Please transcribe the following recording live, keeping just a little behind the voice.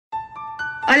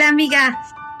Hola, amiga.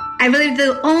 I believe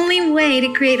the only way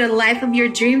to create a life of your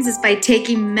dreams is by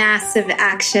taking massive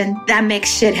action that makes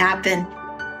shit happen.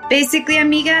 Basically,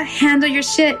 amiga, handle your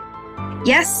shit.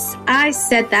 Yes, I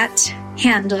said that.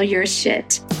 Handle your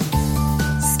shit.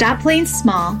 Stop playing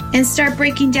small and start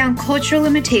breaking down cultural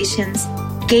limitations,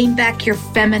 gain back your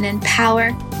feminine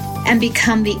power, and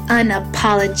become the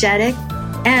unapologetic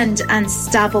and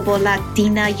unstoppable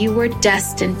Latina you were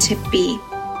destined to be.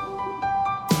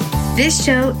 This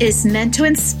show is meant to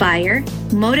inspire,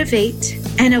 motivate,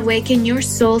 and awaken your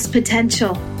soul's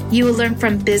potential. You will learn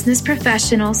from business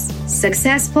professionals,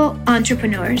 successful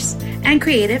entrepreneurs, and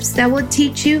creatives that will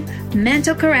teach you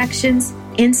mental corrections,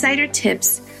 insider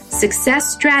tips,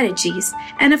 success strategies,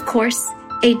 and of course,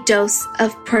 a dose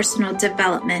of personal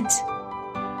development.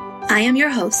 I am your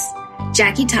host,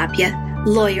 Jackie Tapia,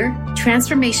 lawyer,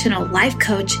 transformational life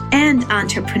coach, and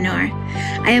entrepreneur.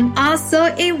 I am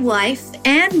also a wife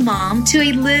and mom to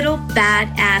a little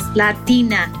badass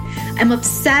Latina. I'm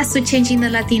obsessed with changing the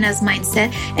Latina's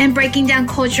mindset and breaking down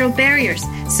cultural barriers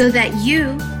so that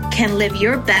you can live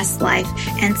your best life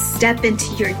and step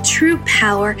into your true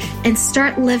power and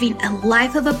start living a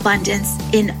life of abundance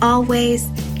in all ways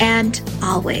and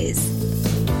always.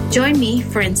 Join me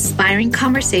for inspiring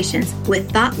conversations with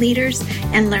thought leaders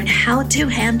and learn how to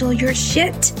handle your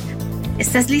shit.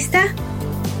 ¿Estás lista?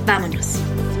 Vámonos.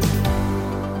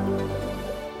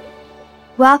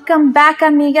 Welcome back,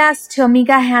 amigas, to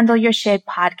Amiga Handle Your Shit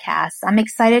podcast. I'm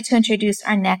excited to introduce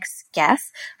our next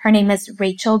guest. Her name is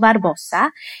Rachel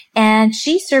Barbosa, and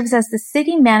she serves as the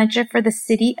city manager for the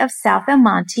city of South El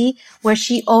Monte, where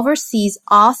she oversees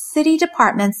all city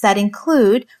departments that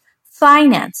include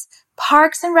finance,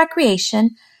 parks and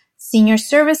recreation, senior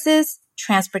services,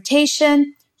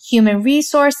 transportation, human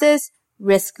resources,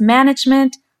 risk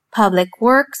management, public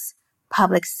works,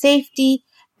 public safety,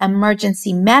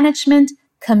 emergency management,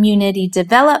 community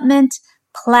development,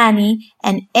 planning,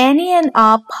 and any and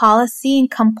all policy and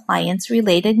compliance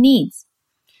related needs.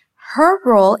 Her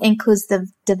role includes the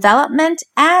development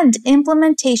and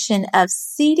implementation of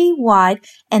city-wide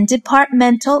and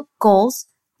departmental goals,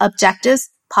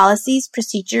 objectives, policies,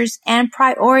 procedures, and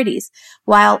priorities,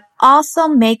 while also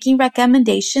making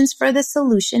recommendations for the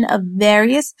solution of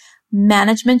various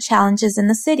management challenges in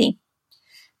the city.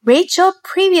 Rachel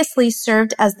previously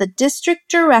served as the district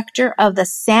director of the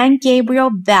San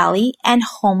Gabriel Valley and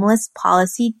homeless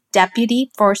policy deputy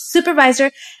for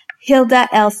Supervisor Hilda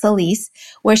L. Solis,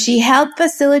 where she helped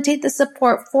facilitate the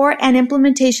support for and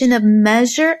implementation of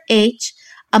Measure H,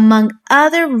 among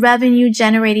other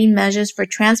revenue-generating measures for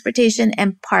transportation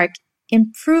and park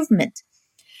improvement.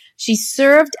 She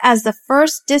served as the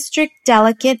first district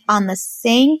delegate on the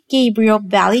San Gabriel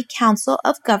Valley Council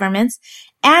of Governments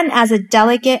and as a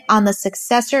delegate on the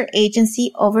successor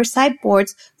agency oversight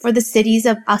boards for the cities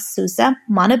of Azusa,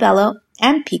 Montebello,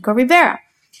 and Pico Rivera.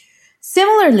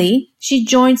 Similarly, she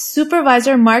joined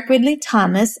Supervisor Mark Ridley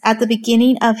Thomas at the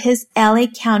beginning of his LA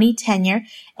County tenure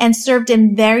and served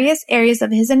in various areas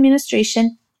of his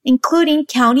administration, including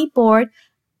county board,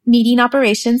 meeting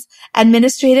operations,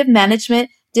 administrative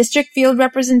management, district field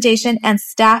representation, and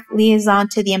staff liaison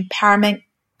to the Empowerment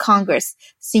Congress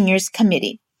Seniors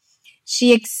Committee.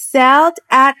 She excelled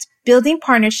at building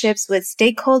partnerships with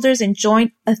stakeholders and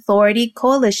joint authority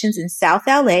coalitions in South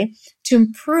LA to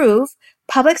improve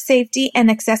public safety and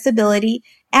accessibility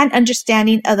and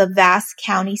understanding of the vast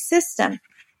county system.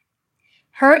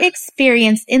 Her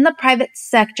experience in the private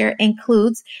sector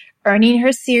includes earning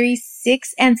her Series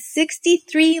 6 and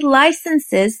 63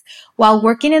 licenses while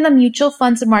working in the mutual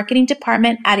funds and marketing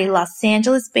department at a Los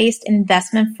Angeles-based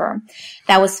investment firm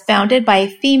that was founded by a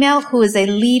female who is a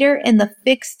leader in the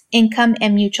fixed income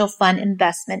and mutual fund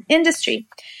investment industry.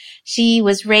 She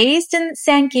was raised in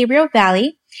San Gabriel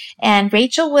Valley, and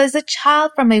Rachel was a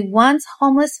child from a once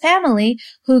homeless family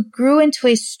who grew into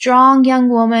a strong young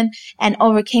woman and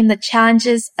overcame the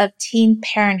challenges of teen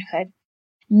parenthood.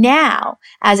 Now,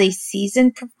 as a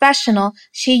seasoned professional,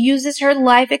 she uses her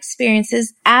life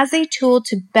experiences as a tool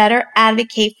to better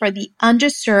advocate for the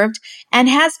underserved and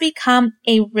has become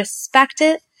a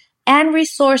respected and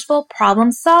resourceful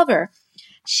problem solver.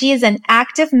 She is an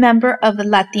active member of the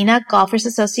Latina Golfers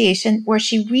Association, where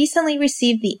she recently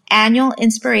received the annual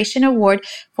Inspiration Award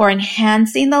for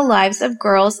enhancing the lives of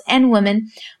girls and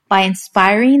women by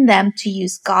inspiring them to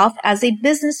use golf as a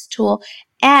business tool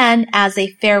and as a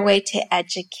fairway to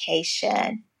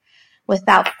education.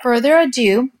 Without further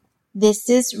ado, this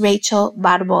is Rachel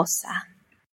Barbosa.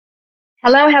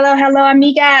 Hello,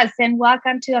 amigas, and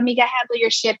welcome to Amiga Handle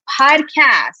Your Shit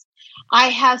podcast. I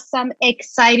have some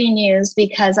exciting news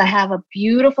because I have a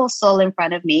beautiful soul in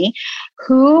front of me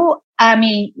who, I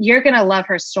mean, you're going to love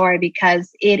her story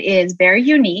because it is very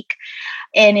unique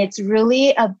and it's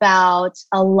really about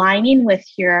aligning with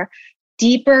your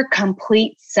deeper,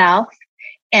 complete self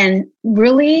and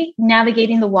really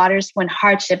navigating the waters when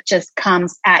hardship just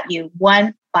comes at you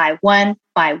one by one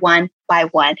by one by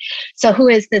one. So who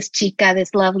is this chica,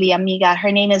 this lovely amiga?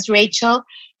 Her name is Rachel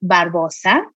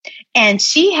Barbosa, and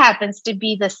she happens to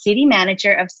be the city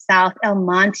manager of South El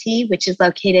Monte, which is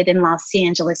located in Los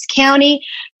Angeles County.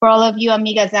 For all of you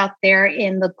amigas out there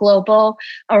in the global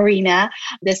arena,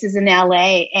 this is in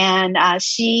LA, and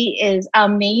she is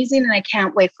amazing, and I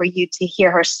can't wait for you to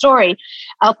hear her story.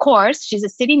 Of course, she's a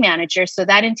city manager, so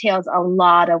that entails a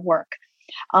lot of work,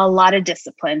 a lot of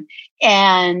discipline.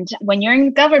 And when you're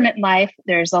in government life,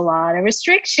 there's a lot of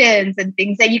restrictions and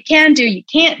things that you can do, you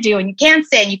can't do, and you can't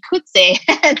say, and you could say.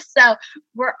 And so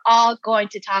we're all going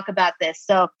to talk about this.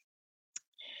 So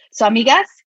amigas,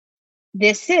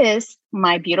 this is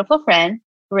my beautiful friend,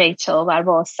 Rachel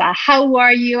Barbosa. How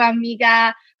are you,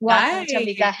 amiga? Welcome to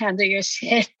Amiga Handle Your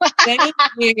Shit. Thank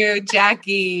you,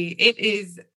 Jackie. It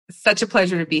is such a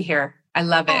pleasure to be here. I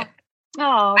love it.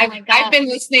 Oh my God. I've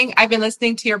been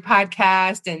listening to your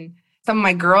podcast, and some of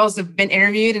my girls have been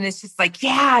interviewed, and it's just like,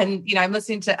 yeah. And, I'm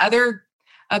listening to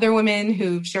other women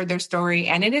who've shared their story,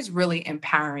 and it is really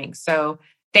empowering. So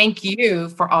thank you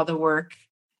for all the work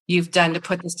you've done to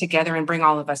put this together and bring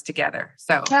all of us together.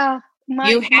 So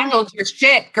you handled your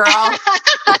shit, girl.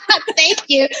 Thank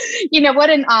you. What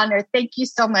an honor. Thank you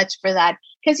so much for that.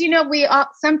 Because,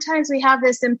 sometimes we have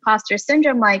this imposter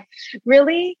syndrome, like,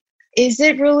 really? Is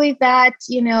it really that,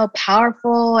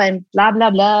 powerful and blah, blah,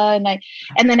 blah.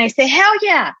 And then I say, hell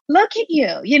yeah, look at you,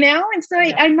 And so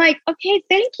I'm like, okay,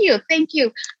 thank you. Thank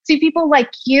you to people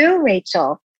like you,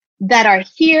 Rachel, that are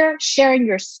here sharing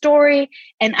your story.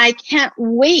 And I can't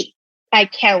wait.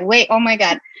 Oh my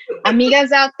God.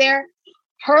 Amigas out there,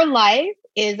 her life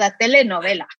is a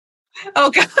telenovela.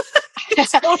 Oh God. It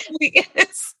totally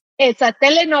is. It's a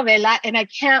telenovela, and I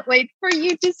can't wait for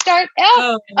you to start out.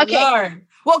 Oh, okay. Lord.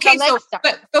 Well, okay,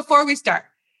 but before we start,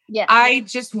 I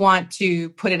just want to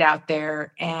put it out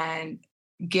there and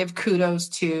give kudos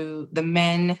to the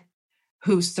men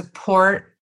who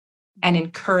support and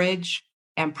encourage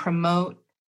and promote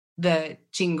the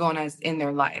chingonas in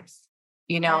their lives.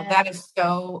 That is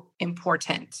so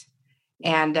important.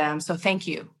 And so thank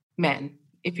you, men,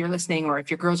 if you're listening or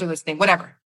if your girls are listening,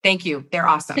 whatever. Thank you. They're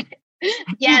awesome.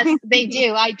 Yes, they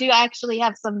do. I do actually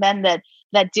have some men that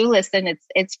do listen.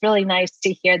 It's really nice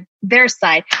to hear their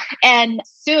side. And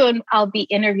soon I'll be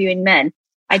interviewing men.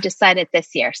 I decided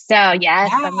this year. So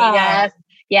yes, amigas.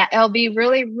 Yeah, it'll be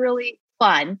really, really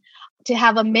fun to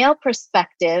have a male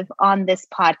perspective on this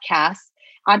podcast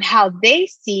on how they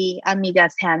see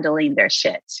amigas handling their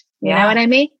shit. You know what I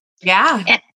mean? Yeah.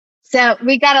 And so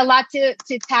we got a lot to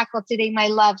tackle today, my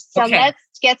love. So let's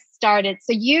get started.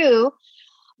 So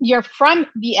you're from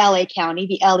the LA County,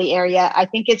 the LA area. I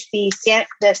think it's the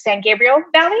San Gabriel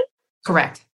Valley?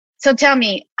 Correct. So tell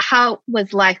me, how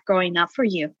was life growing up for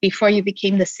you before you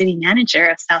became the city manager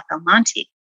of South El Monte?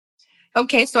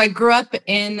 Okay, so I grew up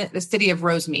in the city of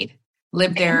Rosemead,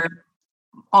 lived there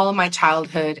all of my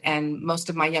childhood and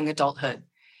most of my young adulthood.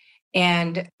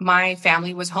 And my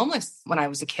family was homeless when I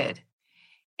was a kid.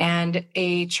 And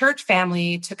a church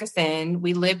family took us in.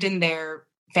 We lived in their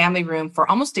family room for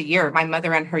almost a year, my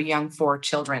mother and her young 4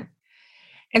 children.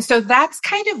 And so that's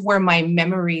kind of where my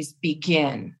memories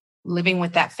begin, living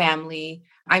with that family.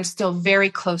 I'm still very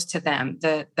close to them.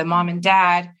 The mom and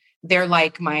dad, they're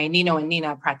like my Nino and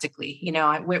Nina practically.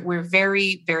 We're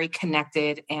very, very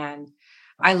connected, and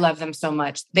I love them so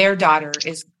much. Their daughter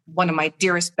is one of my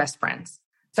dearest best friends.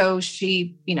 So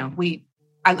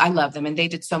I love them, and they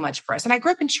did so much for us. And I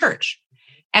grew up in church,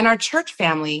 and our church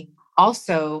family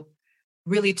also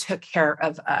really took care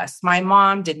of us. My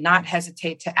mom did not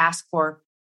hesitate to ask for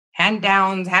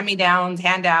hand-downs, hand-me-downs,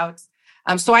 handouts.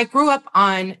 So I grew up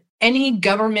on any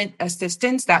government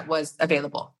assistance that was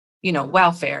available,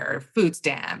 welfare, food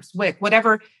stamps, WIC,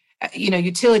 whatever,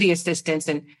 utility assistance.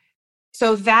 And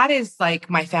so that is like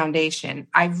my foundation.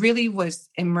 I really was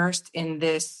immersed in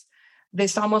this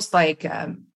almost like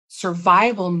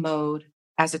survival mode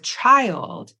as a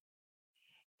child,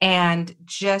 and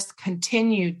just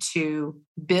continued to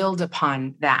build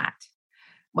upon that.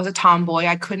 Was a tomboy.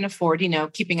 I couldn't afford,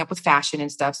 keeping up with fashion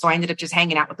and stuff. So I ended up just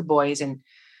hanging out with the boys, and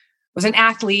was an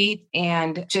athlete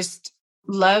and just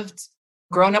loved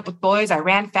growing up with boys. I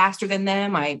ran faster than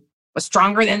them. I was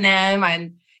stronger than them.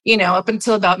 And, up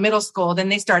until about middle school, then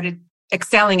they started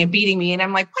excelling and beating me. And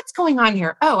I'm like, what's going on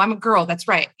here? Oh, I'm a girl. That's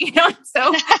right.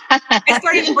 So I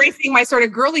started embracing my sort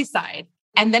of girly side.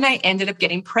 And then I ended up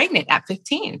getting pregnant at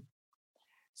 15.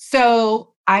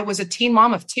 So I was a teen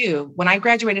mom of 2. When I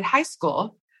graduated high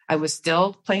school, I was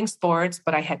still playing sports,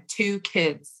 but I had 2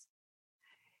 kids.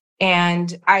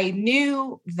 And I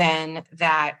knew then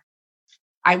that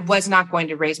I was not going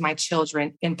to raise my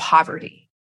children in poverty.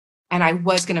 And I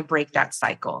was going to break that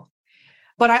cycle.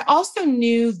 But I also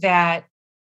knew that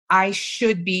I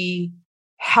should be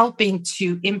helping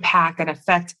to impact and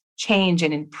affect change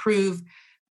and improve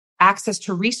access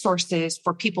to resources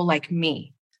for people like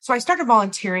me. So I started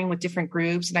volunteering with different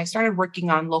groups, and I started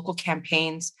working on local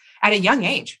campaigns at a young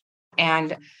age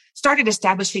and started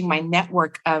establishing my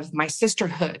network of my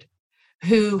sisterhood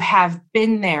who have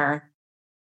been there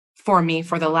for me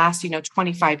for the last,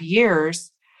 25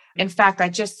 years. In fact, I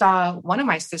just saw one of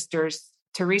my sisters,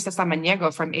 Teresa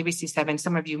Samaniego from ABC7.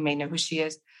 Some of you may know who she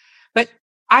is. But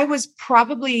I was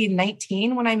probably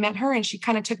 19 when I met her, and she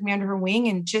kind of took me under her wing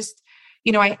and just,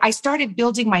 I started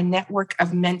building my network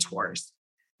of mentors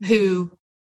who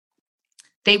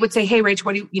they would say, hey, Rach,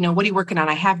 what are you working on?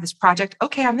 I have this project.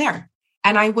 Okay, I'm there.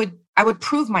 And I would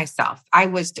prove myself. I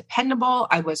was dependable.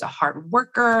 I was a hard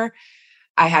worker.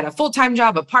 I had a full-time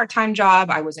job, a part-time job.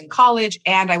 I was in college,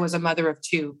 and I was a mother of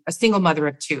 2, a single mother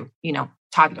of 2,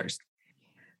 toddlers.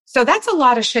 So that's a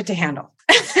lot of shit to handle.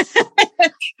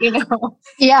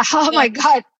 Yeah. Oh my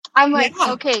God. I'm like,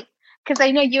 okay. Cause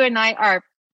I know you and I are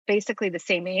basically the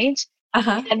same age.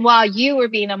 Uh-huh. And while you were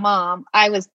being a mom, I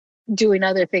was doing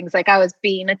other things. Like I was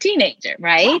being a teenager.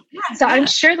 Right. So I'm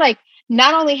sure like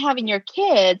not only having your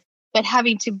kids, but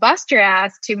having to bust your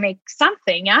ass to make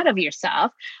something out of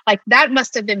yourself, like that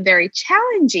must have been very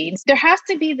challenging. There has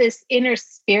to be this inner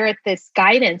spirit, this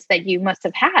guidance that you must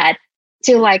have had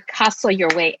to like hustle your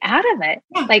way out of it.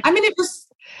 Yeah. Like, I mean,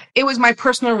 it was my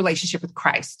personal relationship with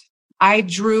Christ. I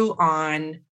drew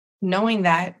on knowing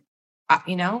that,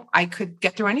 I could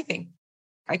get through anything.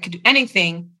 I could do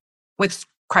anything with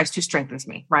Christ who strengthens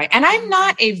me. Right. And I'm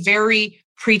not a very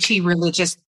preachy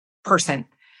religious person,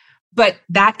 but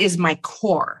that is my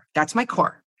core. That's my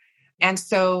core. And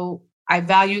so I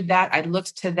valued that. I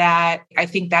looked to that. I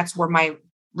think that's where my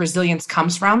resilience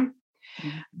comes from.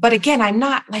 Mm-hmm. But again, I'm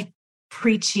not like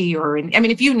preachy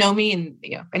if you know me and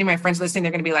any of my friends listening,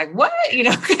 they're going to be like, what?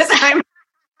 Because I'm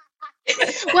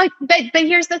well, but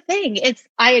here's the thing.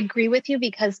 I agree with you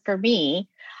because for me,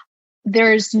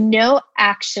 there's no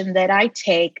action that I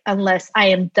take unless I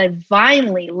am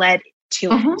divinely led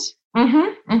to it.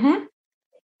 Mm-hmm. Mm-hmm.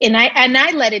 And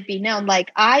I let it be known,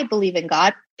 like I believe in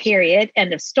God, period,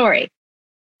 end of story.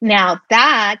 Now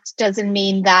that doesn't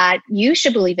mean that you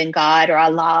should believe in God or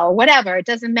Allah or whatever. It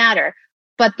doesn't matter.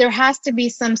 But there has to be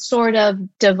some sort of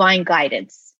divine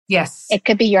guidance. Yes. It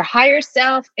could be your higher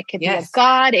self. It could be a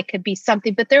God. It could be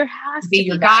something, but there has to be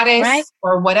your goddess, right?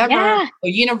 Or whatever, the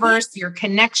universe, your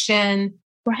connection.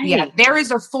 Right. Yeah. There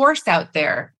is a force out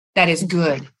there that is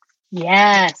good.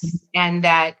 Yes. And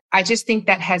that I just think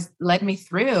that has led me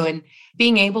through, and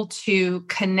being able to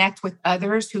connect with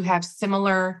others who have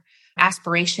similar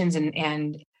aspirations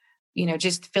and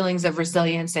just feelings of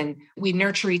resilience, and we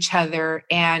nurture each other.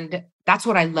 And that's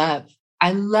what I love.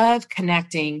 I love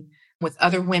connecting with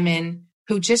other women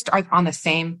who just are on the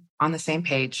same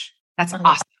page. That's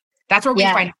awesome. That's where we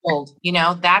find gold.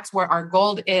 That's where our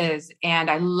gold is. And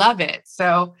I love it.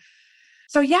 So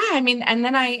yeah, and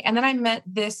then I met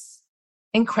this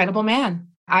incredible man.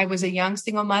 I was a young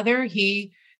single mother.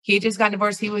 He had just gotten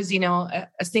divorced. He was, a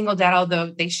single dad, although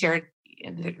they shared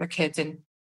their kids, and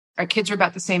our kids were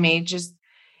about the same ages.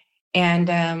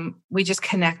 And we just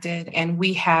connected, and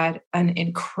we had an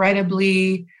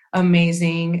incredibly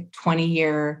amazing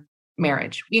 20-year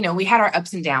marriage. We had our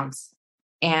ups and downs,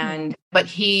 but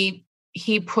he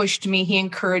pushed me, he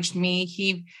encouraged me,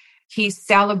 he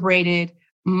celebrated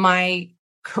my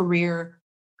career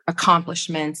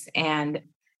accomplishments, and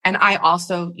I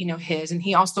also, his, and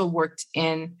he also worked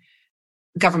in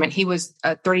government. He was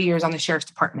 30 years on the sheriff's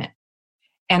department.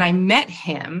 And I met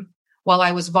him while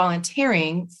I was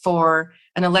volunteering for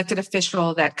an elected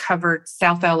official that covered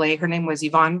South LA. Her name was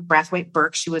Yvonne Brathwaite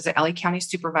Burke. She was the LA County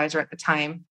supervisor at the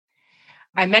time.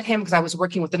 I met him because I was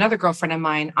working with another girlfriend of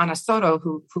mine, Ana Soto,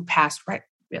 who passed a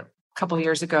couple of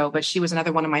years ago, but she was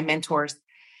another one of my mentors.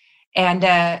 And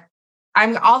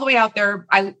I'm all the way out there.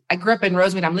 I grew up in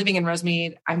Rosemead. I'm living in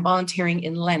Rosemead. I'm volunteering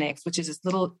in Lenox, which is this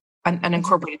little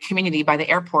unincorporated community by the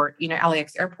airport,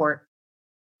 LAX airport.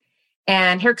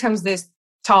 And here comes this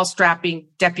tall, strapping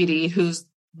deputy who's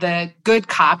the good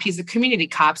cop. He's a community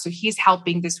cop. So he's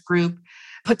helping this group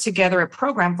put together a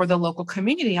program for the local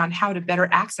community on how to better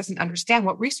access and understand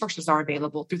what resources are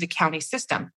available through the county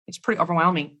system. It's pretty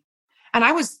overwhelming. And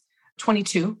I was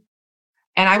 22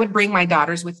 and I would bring my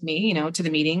daughters with me, to the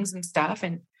meetings and stuff.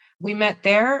 And we met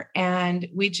there and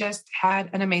we just had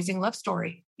an amazing love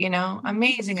story,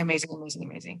 amazing, amazing, amazing,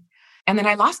 amazing. And then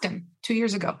I lost him 2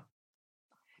 years ago.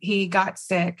 He got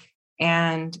sick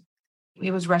and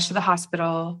he was rushed to the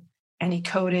hospital and he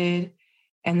coded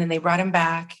and then they brought him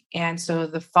back. And so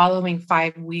the following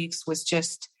 5 weeks was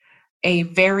just a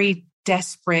very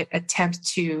desperate attempt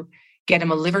to get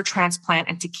him a liver transplant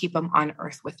and to keep him on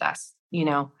earth with us,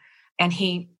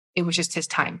 and it was just his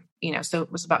time, so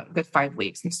it was about a good 5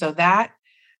 weeks. And so that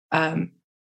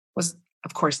was,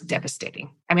 of course, devastating.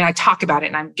 I mean, I talk about it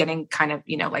and I'm getting kind of,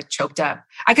 like choked up.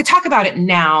 I could talk about it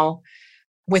now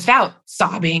without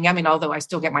sobbing. I mean, although I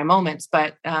still get my moments,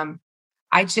 but I'm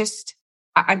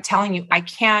telling you, I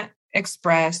can't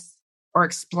express or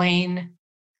explain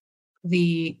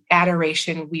the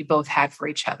adoration we both had for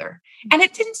each other. And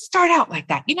it didn't start out like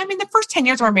that. The first 10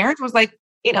 years of our marriage was like,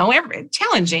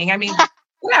 challenging. I mean,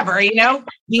 whatever, he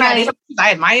had his issues, I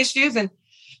had my issues.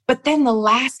 But then the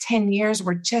last 10 years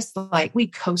were just like, we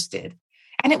coasted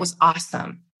and it was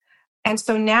awesome. And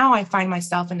so now I find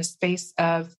myself in a space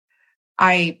of,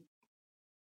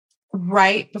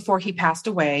 right before he passed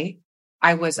away,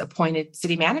 I was appointed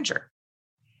city manager.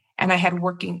 And I'd been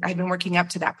working up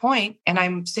to that point, and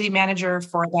I'm city manager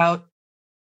for about,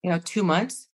 2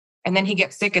 months. And then he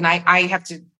gets sick and I have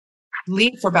to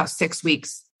leave for about 6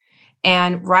 weeks.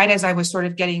 And right as I was sort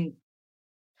of getting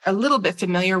a little bit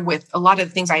familiar with a lot of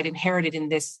the things I had inherited in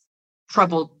this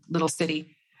troubled little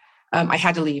city, I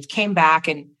had to leave, came back.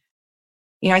 And,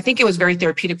 I think it was very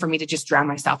therapeutic for me to just drown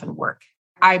myself in work.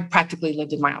 I practically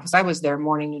lived in my office. I was there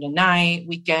morning, noon, and night,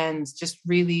 weekends, just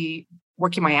really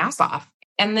working my ass off.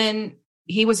 And then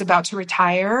he was about to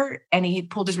retire and he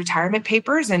pulled his retirement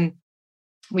papers and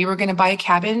we were going to buy a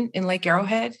cabin in Lake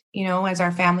Arrowhead, as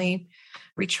our family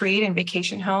retreat and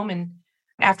vacation home. And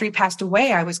after he passed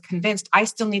away, I was convinced I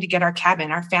still need to get our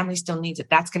cabin. Our family still needs it.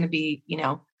 That's going to be,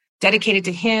 dedicated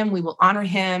to him. We will honor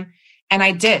him. And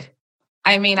I did.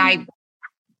 I mean,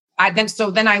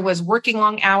 then I was working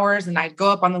long hours and I'd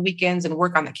go up on the weekends and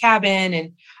work on the cabin.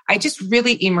 And I just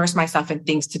really immersed myself in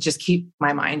things to just keep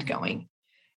my mind going,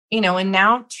 and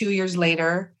now 2 years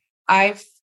later, I've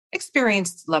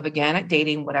experienced love again at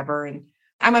dating, whatever. And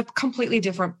I'm a completely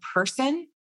different person,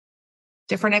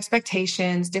 different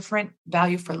expectations, different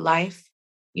value for life,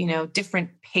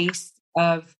 different pace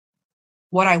of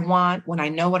what I want when I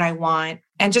know what I want,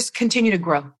 and just continue to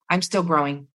grow. I'm still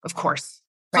growing, of course.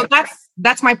 So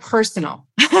that's my personal.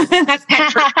 That's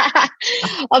my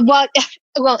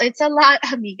well, it's a lot,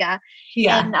 amiga.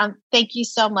 Yeah. And thank you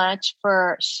so much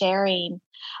for sharing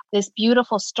this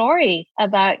beautiful story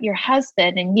about your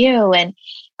husband and you, and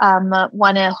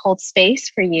want to hold space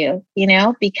for you,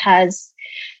 because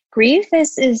grief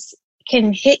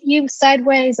can hit you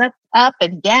sideways, up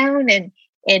and down, and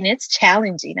it's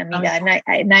challenging, amiga. Okay.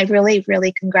 And I really,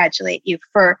 really congratulate you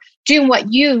for doing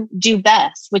what you do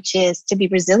best, which is to be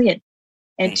resilient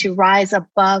and to rise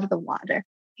above the water,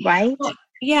 right?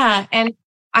 Yeah. And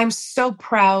I'm so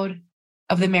proud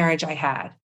of the marriage I had.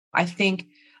 I think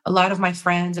a lot of my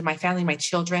friends and my family, my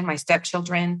children, my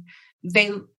stepchildren,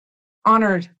 they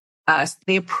honored us.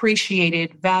 They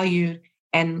appreciated, valued,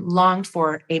 and longed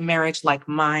for a marriage like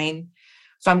mine.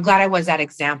 So I'm glad I was that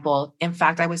example. In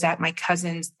fact, I was at my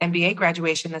cousin's MBA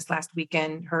graduation this last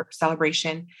weekend, her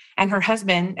celebration, and her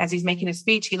husband, as he's making a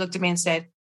speech, he looked at me and said,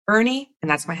 Ernie,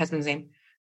 and that's my husband's name,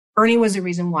 Ernie was the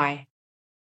reason why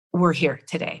we're here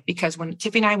today. Because when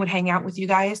Tiffy and I would hang out with you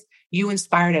guys, you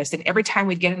inspired us. And every time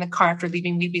we'd get in the car after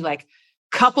leaving, we'd be like,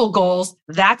 couple goals,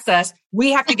 that's us.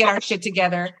 We have to get our shit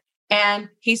together. And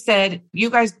he said, you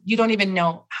guys, you don't even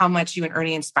know how much you and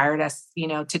Ernie inspired us,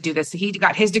 to do this. He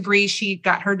got his degree. She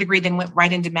got her degree, then went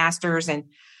right into master's. And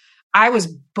I was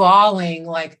bawling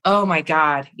like, oh my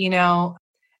God,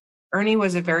 Ernie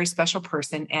was a very special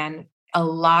person. And a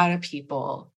lot of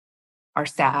people are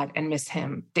sad and miss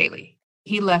him daily.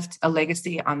 He left a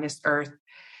legacy on this earth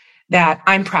that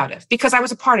I'm proud of because I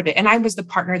was a part of it. And I was the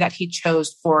partner that he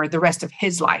chose for the rest of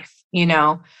his life, and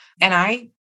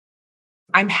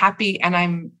I'm happy and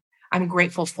I'm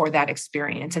grateful for that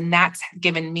experience. And that's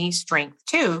given me strength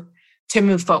too, to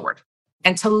move forward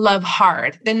and to love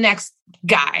hard the next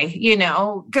guy,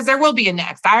 because there will be a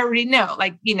next. I already know,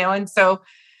 and so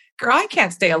girl, I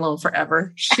can't stay alone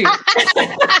forever. Shoot.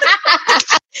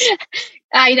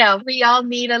 I know. We all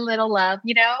need a little love,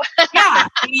 Yeah,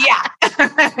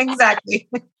 exactly.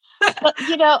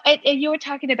 Well, and you were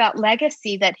talking about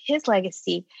legacy, that his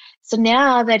legacy. So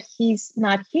now that he's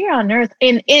not here on earth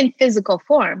in physical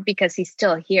form, because he's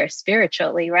still here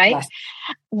spiritually, right? Yes.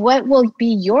 What will be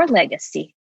your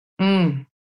legacy?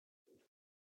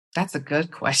 That's a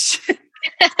good question.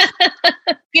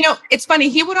 It's funny.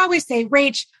 He would always say,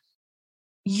 Rach,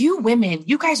 you women,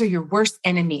 you guys are your worst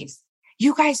enemies.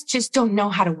 You guys just don't know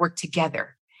how to work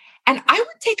together. And I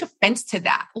would take offense to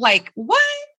that. Like, what?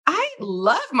 I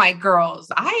love my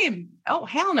girls. Oh,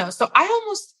 hell no. So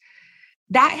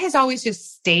that has always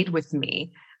just stayed with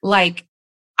me. Like,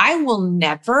 I will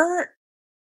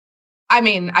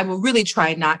really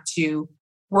try not to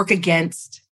work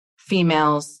against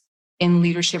females in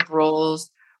leadership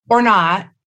roles or not.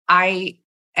 I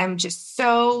am just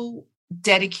so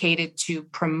dedicated to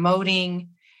promoting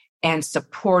and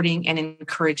supporting and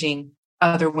encouraging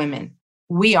other women.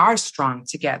 We are strong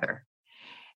together.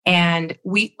 And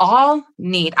we all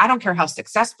need, I don't care how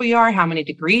successful you are, how many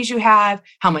degrees you have,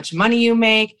 how much money you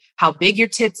make, how big your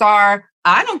tits are.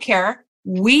 I don't care.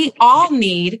 We all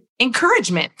need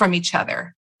encouragement from each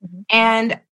other. Mm-hmm.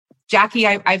 And Jackie,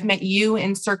 I've met you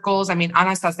in circles. I mean,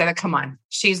 Ana Salcedo, come on.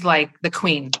 She's like the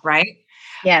queen, right?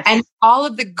 Yes. And all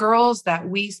of the girls that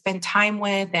we spend time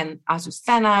with, and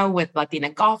Azucena with Latina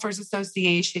Golfers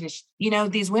Association,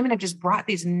 these women have just brought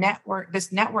this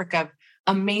network of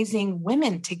amazing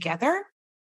women together.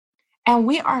 And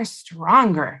we are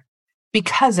stronger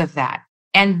because of that.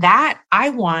 And that I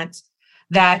want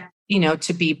that,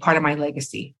 to be part of my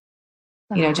legacy.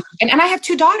 And I have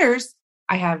 2 daughters.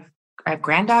 I have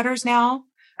granddaughters now.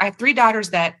 I have 3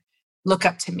 daughters that look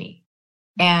up to me.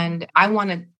 And I want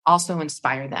to also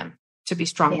inspire them to be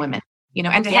strong women,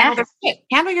 and to handle their shit.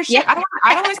 Handle your shit. Yeah.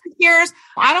 I don't want to see tears.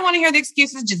 I don't want to hear the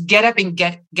excuses. Just get up and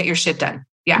get your shit done.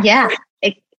 Yeah. Yeah.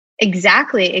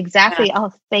 Exactly. Yeah.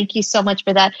 Oh, thank you so much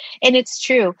for that. And it's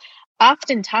true.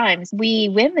 Oftentimes we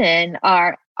women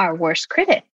are our worst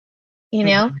critic,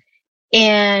 mm-hmm.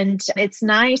 And it's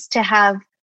nice to have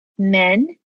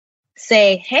men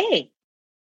say, hey,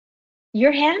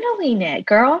 you're handling it,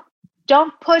 girl.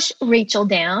 Don't push Rachel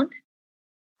down.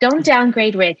 Don't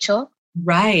downgrade Rachel.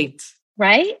 Right.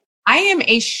 Right? I am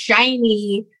a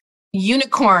shiny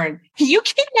unicorn. You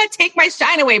cannot take my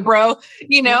shine away, bro.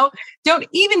 Don't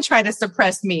even try to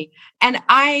suppress me. And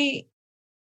I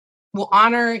will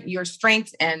honor your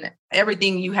strengths and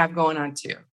everything you have going on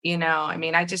too.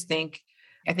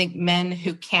 I think men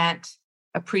who can't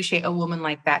appreciate a woman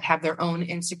like that have their own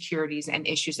insecurities and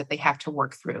issues that they have to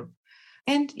work through.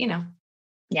 And,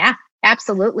 Yeah,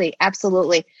 absolutely.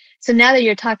 Absolutely. So now that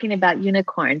you're talking about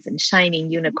unicorns and shining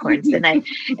unicorns, and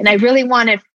I really want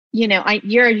to,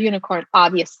 you're a unicorn,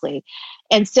 obviously.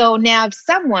 And so now if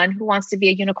someone who wants to be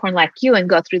a unicorn like you and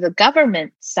go through the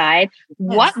government side,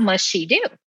 yes. What must she do?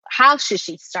 How should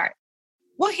she start?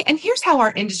 Well, and here's how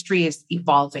our industry is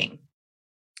evolving.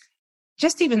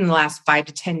 Just even in the last 5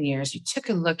 to 10 years, you took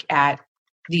a look at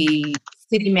the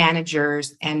city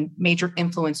managers and major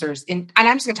influencers and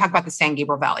I'm just going to talk about the San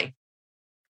Gabriel Valley.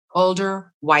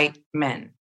 Older white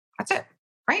men. That's it,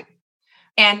 right?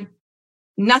 And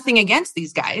nothing against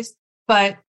these guys,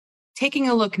 but taking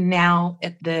a look now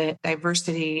at the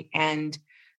diversity and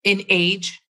in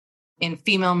age, in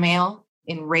female, male,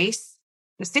 in race,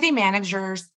 the city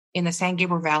managers in the San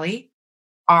Gabriel Valley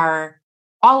are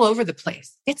all over the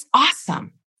place. It's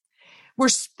awesome. We're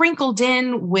sprinkled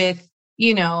in with,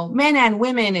 men and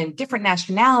women and different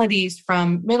nationalities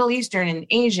from Middle Eastern and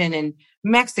Asian and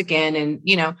Mexican.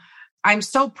 And, I'm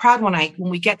so proud when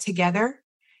we get together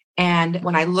and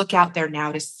when I look out there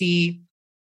now to see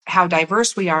how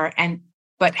diverse we are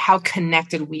but how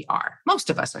connected we are. Most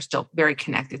of us are still very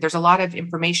connected. There's a lot of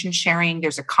information sharing.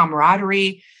 There's a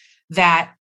camaraderie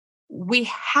that we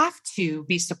have to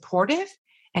be supportive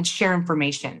and share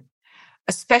information,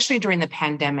 especially during the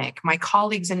pandemic. My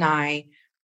colleagues and I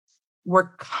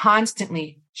were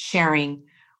constantly sharing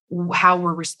how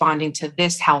we're responding to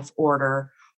this health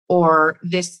order or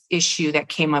this issue that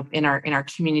came up in our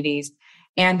communities.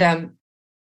 And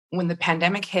when the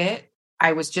pandemic hit,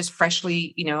 I was just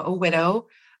freshly, a widow.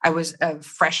 I was a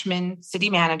freshman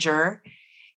city manager,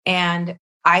 and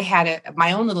I had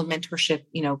my own little mentorship,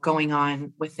 going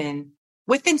on within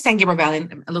San Gabriel Valley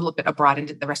and a little bit abroad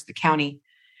into the rest of the county.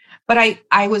 But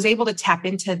I was able to tap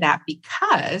into that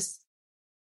because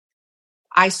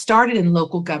I started in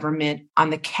local government on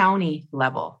the county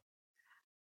level.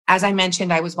 As I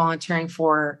mentioned, I was volunteering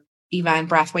for Yvonne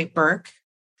Brathwaite Burke.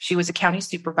 She was a county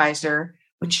supervisor.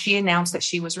 When she announced that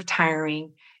she was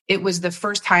retiring, it was the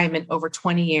first time in over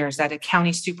 20 years that a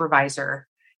county supervisor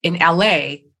in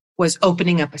LA was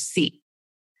opening up a seat.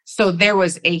 So there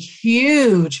was a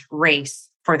huge race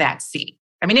for that seat.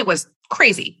 I mean, it was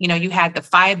crazy. You had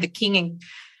the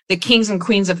kings and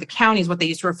queens of the counties, what they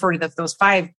used to refer to those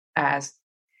five as.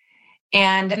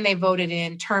 And then they voted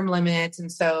in term limits. And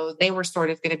so they were sort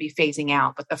of going to be phasing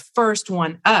out. But the first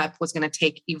one up was going to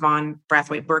take Yvonne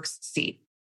Brathwaite Burke's seat.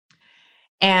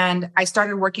 And I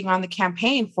started working on the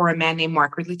campaign for a man named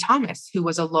Mark Ridley Thomas, who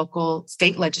was a local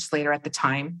state legislator at the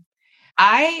time.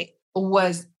 I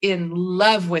was in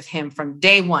love with him from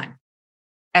day one,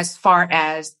 as far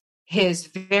as his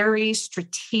very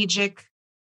strategic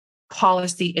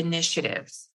policy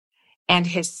initiatives and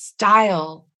his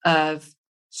style of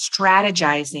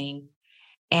strategizing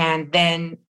and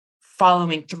then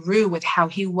following through with how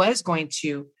he was going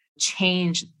to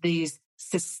change these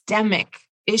systemic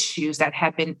issues that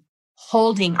have been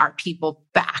holding our people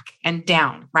back and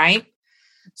down, right?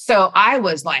 So I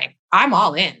was like, I'm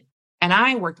all in. And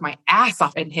I worked my ass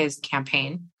off in his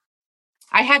campaign.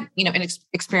 I had, an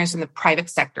experience in the private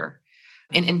sector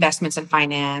in investments and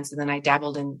finance. And then I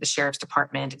dabbled in the sheriff's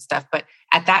department and stuff. But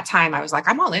at that time, I was like,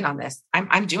 I'm all in on this.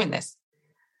 I'm doing this.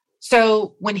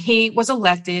 So when he was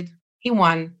elected, he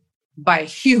won by a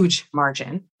huge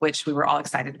margin, which we were all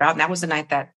excited about. And that was the night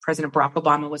that President Barack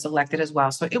Obama was elected as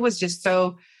well. So it was just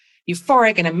so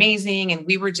euphoric and amazing. And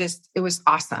it was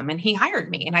awesome. And he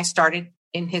hired me and I started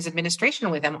in his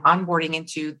administration with him, onboarding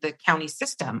into the county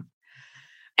system.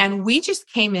 And we just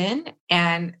came in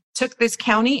and took this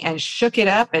county and shook it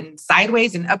up and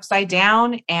sideways and upside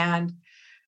down. And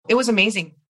it was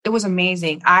amazing. It was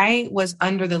amazing. I was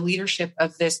under the leadership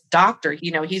of this doctor.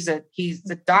 He's a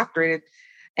doctorate,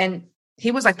 and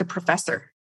he was like the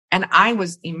professor. And I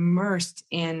was immersed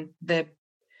in the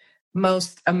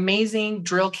most amazing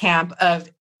drill camp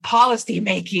of policy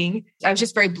making. I was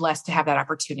just very blessed to have that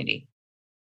opportunity.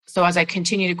 So as I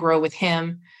continue to grow with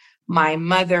him, my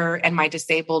mother and my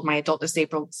adult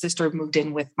disabled sister moved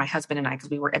in with my husband and I,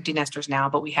 because we were empty nesters now,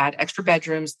 but we had extra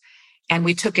bedrooms. And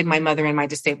we took in my mother and my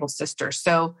disabled sister.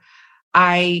 So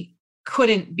I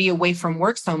couldn't be away from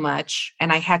work so much.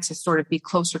 And I had to sort of be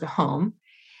closer to home.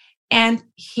 And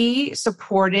he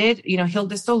supported,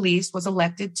 Hilda Solis was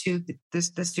elected to the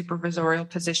supervisorial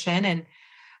position. And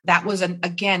that was,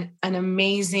 again, an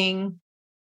amazing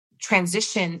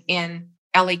transition in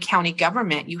LA County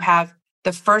government. You have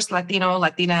the first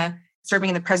Latina serving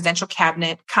in the presidential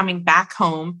cabinet, coming back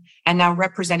home and now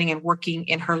representing and working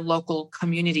in her local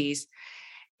communities.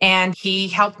 And he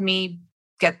helped me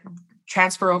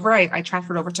transfer over. I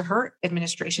transferred over to her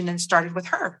administration and started with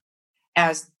her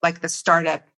as like the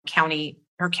startup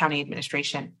her county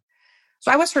administration.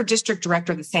 So I was her district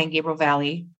director of the San Gabriel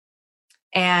Valley.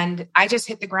 And I just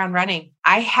hit the ground running.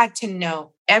 I had to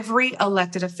know every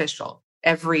elected official,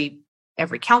 every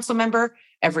council member,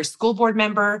 every school board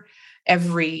member,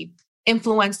 every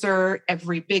influencer,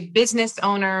 every big business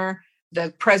owner,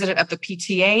 the president of the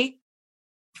PTA,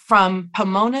 from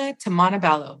Pomona to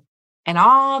Montebello and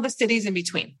all the cities in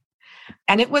between.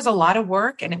 And it was a lot of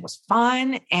work and it was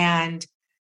fun. And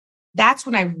that's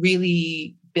when I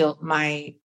really built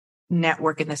my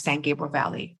network in the San Gabriel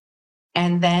Valley.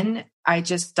 And then I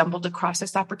just stumbled across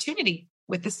this opportunity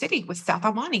with the city, with South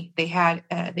El Monte.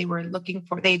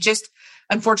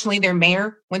 Unfortunately, their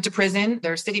mayor went to prison.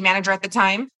 Their city manager at the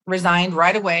time resigned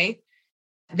right away.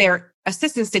 Their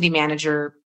assistant city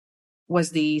manager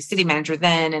was the city manager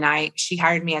then, and she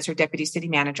hired me as her deputy city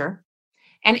manager.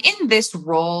 And in this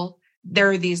role,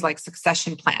 there are these like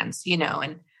succession plans,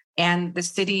 and the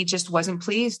city just wasn't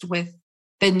pleased with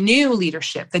the new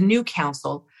leadership, the new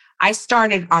council. I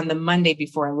started on the Monday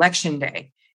before Election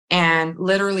Day. And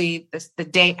literally the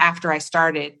day after I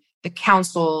started, the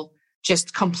council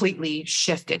just completely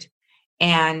shifted.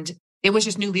 And it was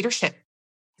just new leadership.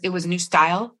 It was a new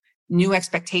style, new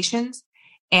expectations.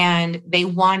 And they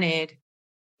wanted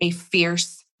a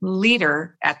fierce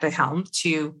leader at the helm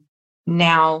to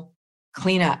now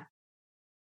clean up.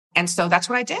 And so that's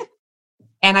what I did.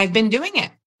 And I've been doing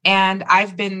it. And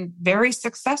I've been very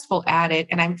successful at it.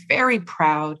 And I'm very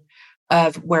proud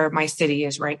of where my city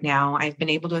is right now. I've been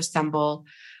able to assemble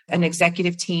an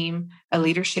executive team, a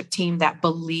leadership team that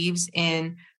believes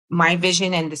in my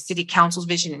vision and the city council's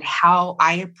vision and how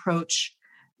I approach,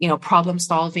 problem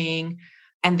solving.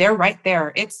 And they're right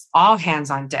there. It's all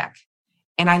hands on deck.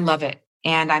 And I love it.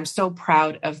 And I'm so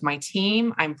proud of my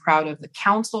team. I'm proud of the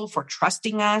council for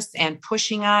trusting us and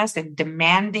pushing us and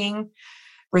demanding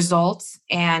results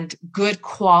and good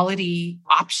quality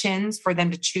options for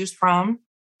them to choose from.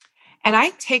 And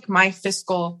I take my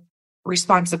fiscal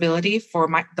responsibility for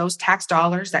those tax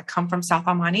dollars that come from South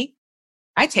El Monte.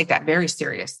 I take that very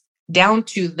serious, down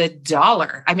to the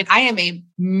dollar. I mean, I am a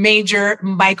major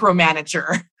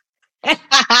micromanager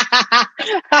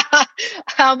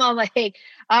I'm all like,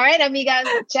 all right,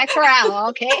 amigas, check her out,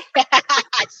 okay?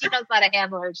 She knows how to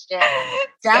handle her shit.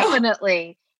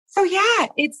 Definitely. So yeah,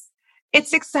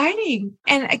 it's exciting.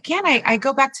 And again, I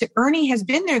go back to Ernie has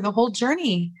been there the whole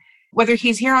journey, whether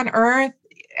he's here on earth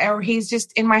or he's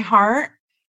just in my heart.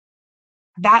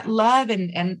 That love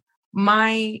and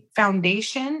my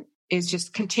foundation is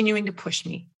just continuing to push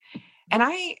me. And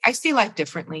I see life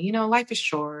differently. You know, life is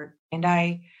short, and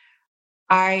I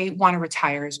want to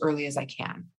retire as early as I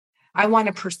can. I want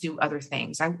to pursue other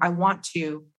things. I want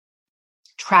to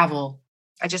travel.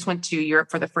 I just went to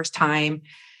Europe for the first time,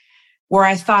 where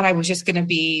I thought I was just going to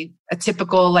be a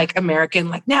typical like American,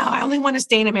 like, no, I only want to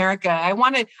stay in America. I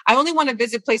only want to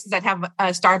visit places that have a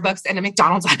Starbucks and a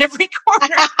McDonald's on every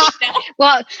corner.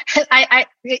 Well,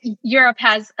 Europe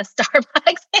has a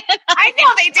Starbucks. I know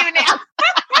they do now.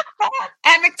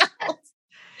 And McDonald's,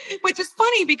 which is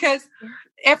funny because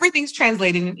everything's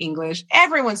translated in English.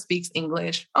 Everyone speaks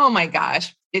English. Oh my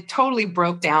gosh. It totally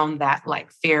broke down that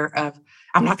like fear of,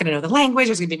 I'm not going to know the language.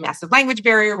 There's going to be a massive language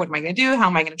barrier. What am I going to do? How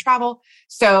am I going to travel?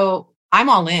 So I'm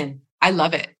all in. I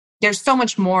love it. There's so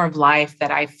much more of life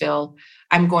that I feel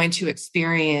I'm going to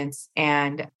experience,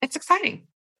 and it's exciting.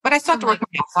 But I still have to work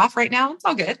my ass off right now. It's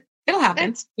all good. It'll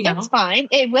happen. That's fine.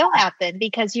 It will happen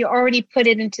because you already put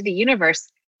it into the universe.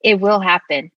 It will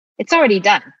happen. It's already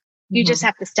done. You just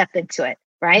have to step into it,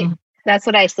 right? Mm-hmm. That's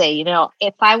what I say. You know,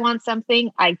 if I want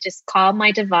something, I just call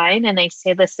my divine and I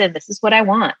say, listen, this is what I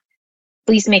want.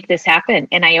 Please make this happen.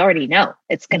 And I already know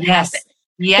it's going to happen.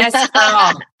 Yes,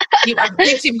 girl. You are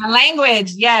teaching my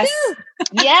language. Yes.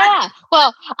 Yeah.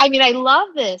 Well, I mean, I love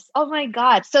this. Oh my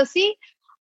God. So see,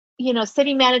 you know,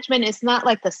 city management is not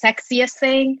like the sexiest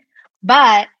thing,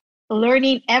 but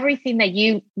learning everything that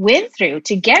you went through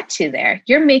to get to there,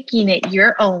 you're making it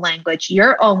your own language,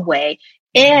 your own way,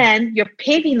 and you're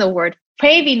paving the road for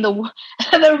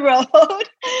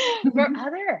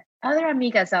other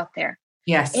amigas out there.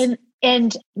 Yes.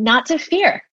 And not to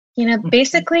fear, you know,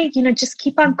 basically, you know, just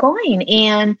keep on going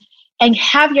and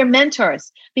have your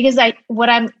mentors, because what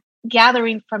I'm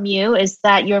gathering from you is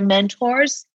that your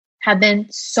mentors have been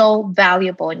so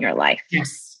valuable in your life.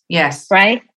 Yes. Yes.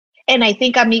 Right. And I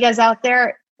think amigas out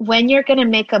there, when you're going to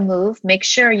make a move, make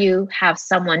sure you have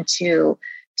someone to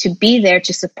be there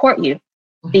to support you,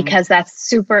 because that's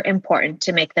super important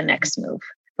to make the next move.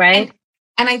 Right.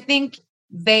 And I think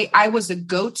I was a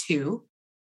go-to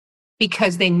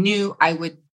because they knew I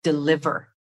would deliver.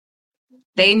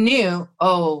 They knew,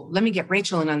 oh, let me get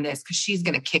Rachel in on this because she's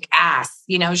going to kick ass.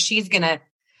 You know,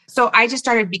 so I just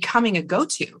started becoming a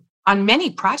go-to on many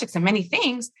projects and many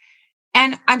things.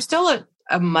 And I'm still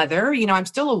a mother, you know, I'm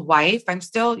still a wife. I'm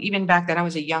still, even back then I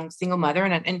was a young single mother.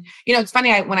 And you know, it's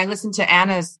funny, when I listened to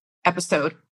Anna's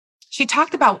episode, she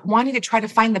talked about wanting to try to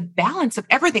find the balance of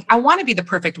everything. I want to be the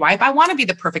perfect wife. I want to be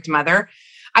the perfect mother.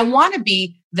 I want to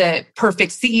be the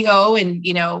perfect CEO and,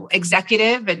 you know,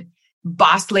 executive and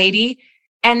boss lady.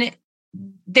 And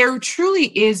there truly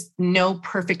is no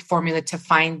perfect formula to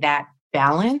find that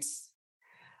balance.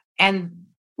 And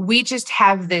we just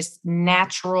have this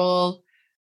natural,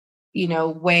 you know,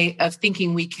 way of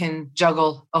thinking we can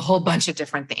juggle a whole bunch of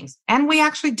different things. And we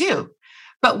actually do,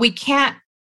 but we can't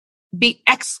be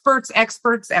experts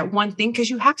at one thing, because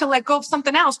you have to let go of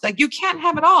something else. Like, you can't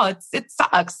have it all. It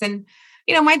sucks. And,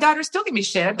 you know, my daughters still give me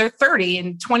shit. They're 30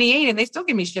 and 28, and they still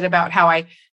give me shit about how I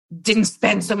didn't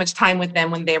spend so much time with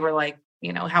them when they were like,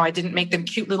 you know, how I didn't make them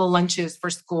cute little lunches for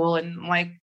school, and like,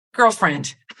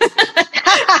 girlfriend.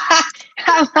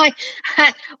 I'm like,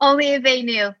 only if they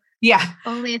knew. Yeah.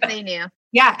 Only if they knew.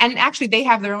 Yeah. And actually they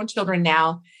have their own children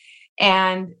now,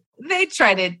 and they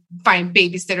try to find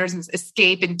babysitters and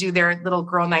escape and do their little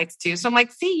girl nights too. So I'm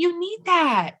like, see, you need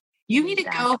that. You need to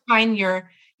go find you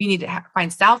need to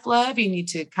find self-love. You need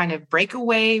to kind of break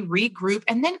away, regroup,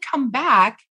 and then come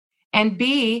back and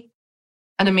be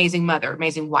an amazing mother,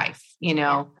 amazing wife, you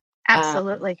know.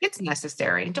 Absolutely. It's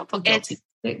necessary. Don't feel guilty,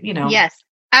 you know. Yes,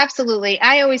 absolutely.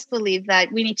 I always believe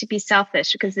that we need to be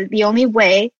selfish, because the only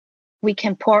way we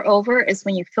can pour over is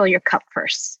when you fill your cup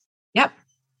first. Yep.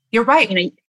 You're right. You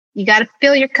know, you got to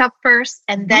fill your cup first,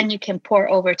 and then you can pour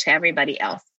over to everybody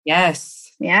else. Yes.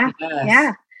 Yeah. Yes.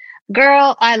 Yeah.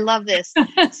 Girl, I love this.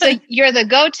 So you're the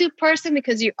go-to person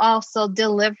because you also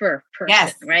deliver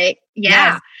person, right?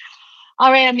 Yeah. Yes.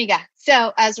 All right, amiga.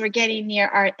 So as we're getting near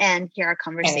our end here, our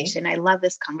conversation, I love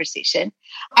this conversation.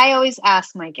 I always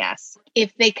ask my guests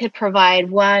if they could provide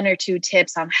 1 or 2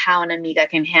 tips on how an amiga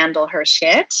can handle her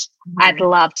shit. I'd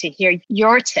love to hear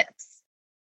your tips.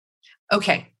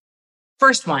 Okay.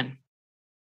 First one,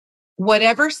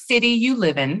 whatever city you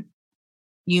live in,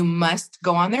 you must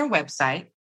go on their website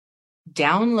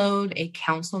download a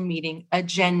council meeting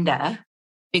agenda,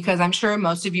 because I'm sure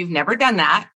most of you have never done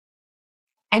that,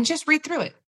 and just read through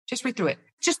it. Just read through it.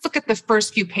 Just look at the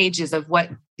first few pages of what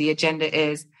the agenda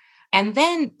is. And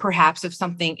then perhaps if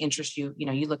something interests you,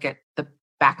 you look at the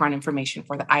background information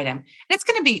for the item. And it's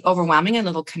going to be overwhelming and a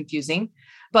little confusing,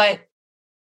 but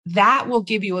that will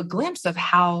give you a glimpse of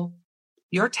how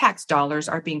your tax dollars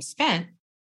are being spent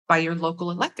by your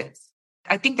local electeds.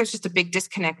 I think there's just a big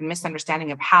disconnect and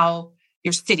misunderstanding of how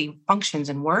your city functions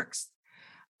and works.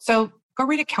 So go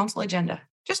read a council agenda,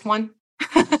 just one.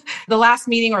 The last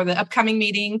meeting or the upcoming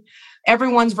meeting,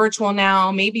 everyone's virtual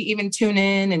now. Maybe even tune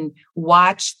in and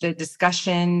watch the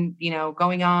discussion,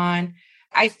 going on.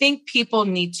 I think people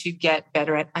need to get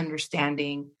better at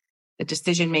understanding the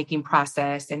decision-making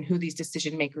process and who these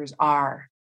decision makers are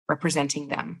representing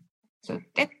them. So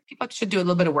people should do a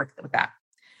little bit of work with that.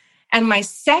 And my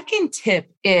second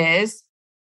tip is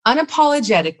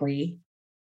unapologetically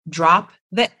drop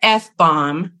the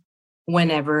F-bomb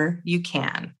whenever you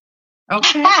can.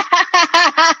 Okay.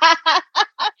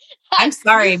 I'm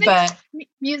sorry, but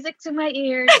music to my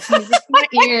ears. Music to my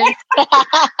ears.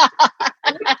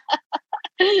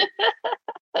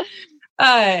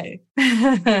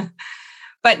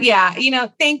 But yeah,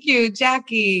 thank you,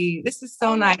 Jackie. This is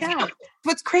so nice.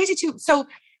 What's crazy too. So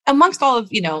amongst all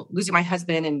of, losing my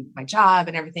husband and my job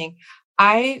and everything,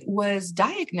 I was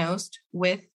diagnosed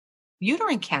with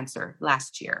uterine cancer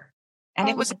last year. And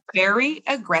it was a very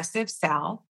aggressive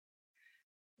cell.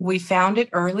 We found it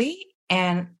early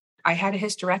and I had a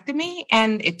hysterectomy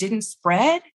and it didn't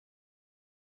spread.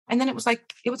 And then it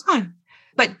was gone.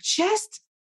 But just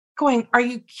going, are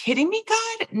you kidding me,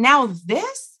 God? Now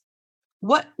this?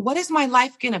 What is my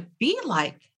life going to be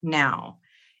like now?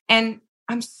 And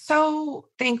I'm so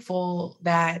thankful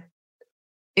that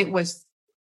it was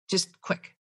just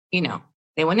quick.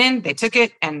 They went in, they took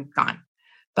it and gone.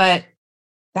 But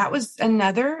that was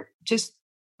another just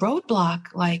roadblock.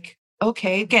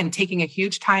 Okay, again, taking a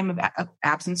huge time of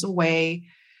absence away,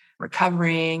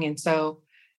 recovering. And so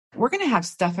we're going to have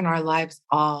stuff in our lives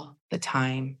all the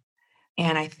time.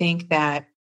 And I think that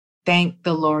thank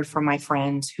the Lord for my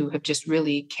friends who have just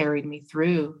really carried me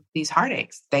through these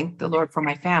heartaches. Thank the Lord for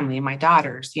my family and my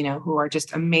daughters, who are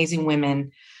just amazing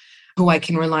women who I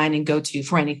can rely on and go to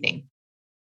for anything.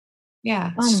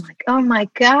 Yeah. Oh my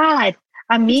God.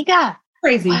 Amiga.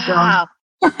 Crazy. Wow.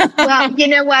 Well, you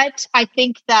know what? I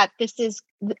think that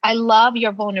I love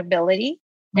your vulnerability.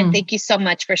 And thank you so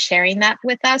much for sharing that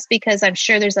with us, because I'm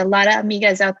sure there's a lot of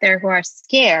amigas out there who are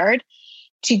scared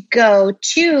to go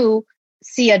to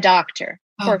see a doctor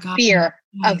for fear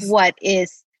of what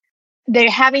is. They're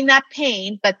having that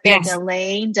pain, but they're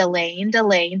delaying.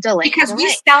 Because we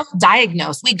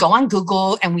self-diagnose. We go on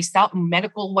Google and we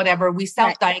medical whatever. We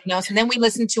self-diagnose, and then we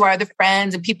listen to our other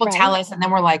friends and people tell us, and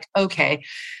then we're like, okay.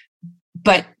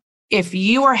 But if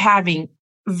you are having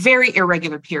very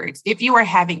irregular periods, if you are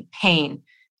having pain,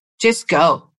 just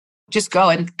go.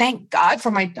 And thank God for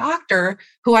my doctor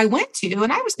who I went to.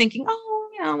 And I was thinking,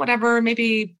 whatever,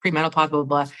 maybe premenopause, blah, blah,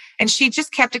 blah. And she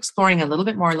just kept exploring a little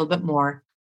bit more.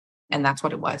 And that's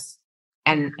what it was.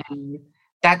 And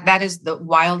that is the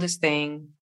wildest thing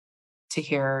to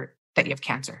hear, that you have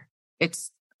cancer. It's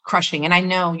crushing. And I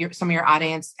know some of your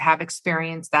audience have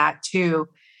experienced that too.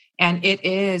 And it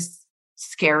is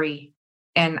scary.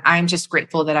 And I'm just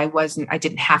grateful that I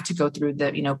didn't have to go through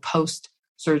the,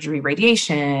 post-surgery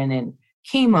radiation and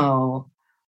chemo.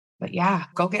 But yeah,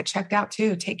 go get checked out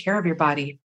too. Take care of your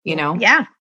body, Yeah,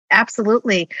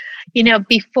 absolutely.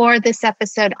 Before this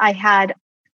episode, I had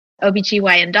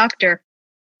OBGYN doctor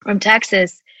from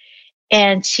Texas,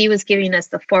 and she was giving us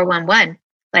the 411.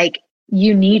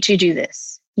 You need to do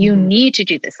this. You need to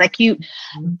do this.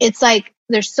 It's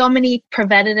there's so many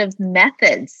preventative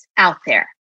methods out there.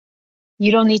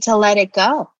 You don't need to let it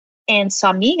go. And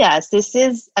so, amigas, this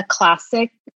is a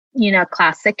classic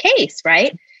case,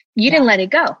 right? You didn't let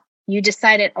it go. You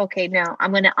decided, okay, now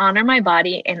I'm going to honor my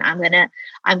body, and I'm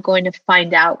going to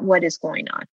find out what is going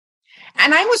on.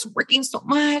 And I was working so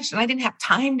much, and I didn't have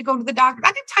time to go to the doctor.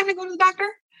 I didn't have time to go to the doctor,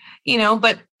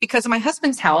 but because of my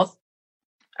husband's health,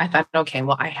 I thought, okay,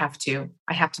 well, I have to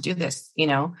do this,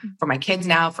 for my kids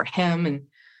now, for him.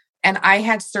 And I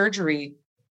had surgery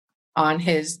on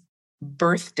his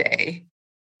birthday.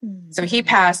 So he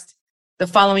passed the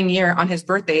following year on his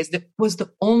birthday. That was the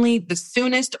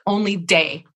soonest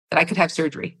day that I could have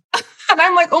surgery. And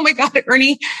I'm like, oh my God,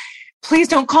 Ernie, please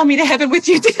don't call me to heaven with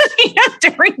you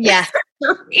during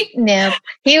surgery. No,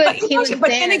 he was but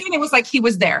then again, it was like he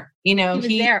was there. He was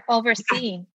there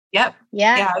overseeing. Yep.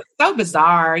 Yeah. It's so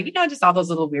bizarre. Just all those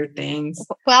little weird things.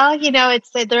 Well,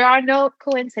 there are no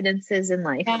coincidences in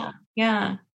life.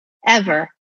 Yeah. Ever.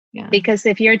 Yeah. Because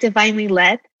if you're divinely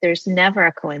led, there's never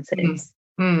a coincidence.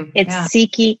 It's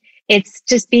seeking, it's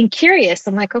just being curious.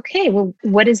 I'm like, okay, well,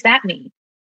 what does that mean?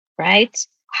 Right?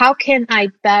 How can I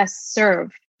best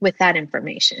serve with that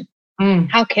information?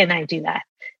 How can I do that?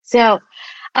 So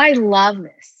I love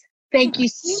this. Thank you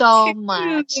so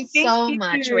much,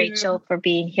 Rachel, for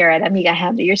being here at Amiga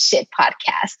Handle Your Shit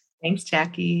podcast. Thanks,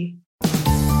 Jackie.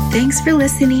 Thanks for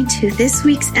listening to this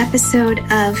week's episode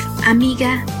of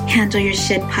Amiga Handle Your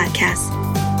Shit podcast.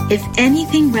 If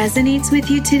anything resonates with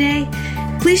you today,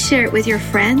 please share it with your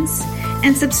friends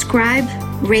and subscribe,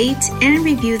 rate, and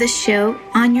review the show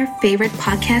on your favorite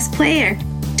podcast player.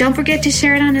 Don't forget to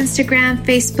share it on Instagram,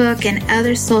 Facebook, and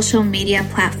other social media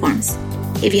platforms.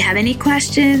 If you have any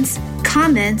questions,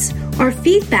 comments, or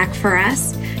feedback for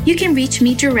us, you can reach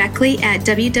me directly at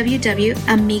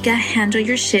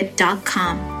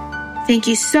www.amigahandleyourshit.com. Thank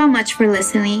you so much for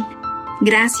listening.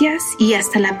 Gracias y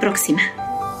hasta la próxima.